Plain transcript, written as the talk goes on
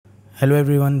Hello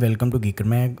everyone, welcome to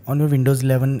geekermag. On your Windows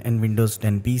 11 and Windows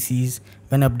 10 PCs,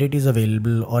 when update is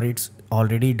available or it's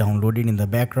already downloaded in the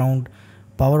background,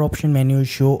 power option menu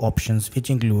show options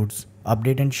which includes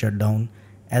update and shutdown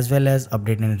as well as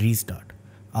update and restart.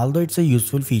 Although it's a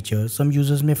useful feature, some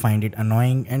users may find it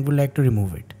annoying and would like to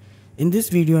remove it. In this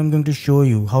video, I'm going to show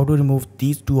you how to remove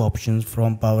these two options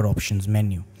from power options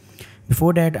menu.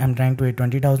 Before that, I'm trying to hit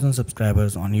 20,000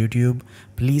 subscribers on YouTube.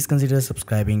 Please consider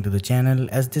subscribing to the channel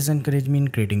as this encourages me in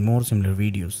creating more similar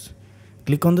videos.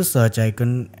 Click on the search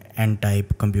icon and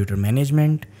type computer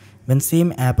management. When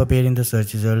same app appear in the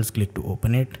search results, click to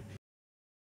open it.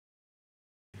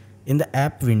 In the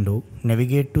app window,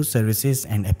 navigate to services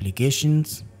and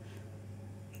applications,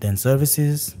 then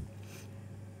services.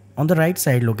 On the right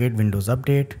side, locate Windows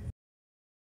Update.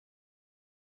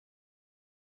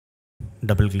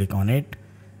 Double click on it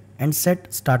and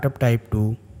set startup type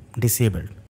to disabled.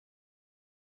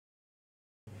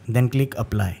 Then click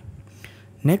apply.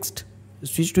 Next,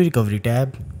 switch to recovery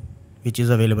tab, which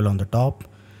is available on the top,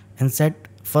 and set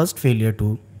first failure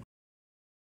to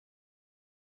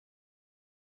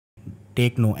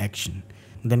take no action.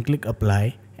 Then click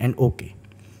apply and OK.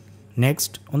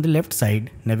 Next, on the left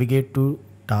side, navigate to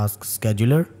task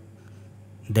scheduler,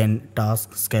 then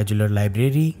task scheduler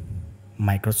library,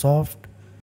 Microsoft,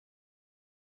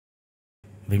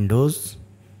 Windows,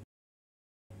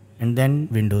 and then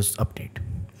Windows Update.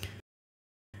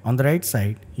 On the right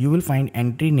side, you will find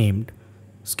entry named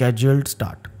Scheduled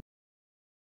Start.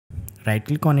 Right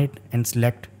click on it and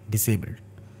select Disabled.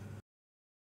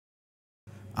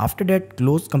 After that,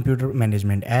 close Computer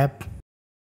Management app,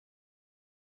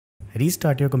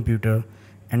 restart your computer,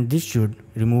 and this should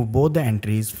remove both the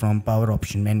entries from power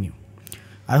option menu.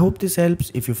 I hope this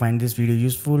helps. If you find this video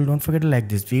useful, don't forget to like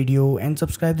this video and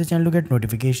subscribe the channel to get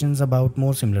notifications about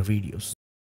more similar videos.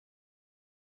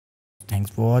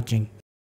 Thanks for watching.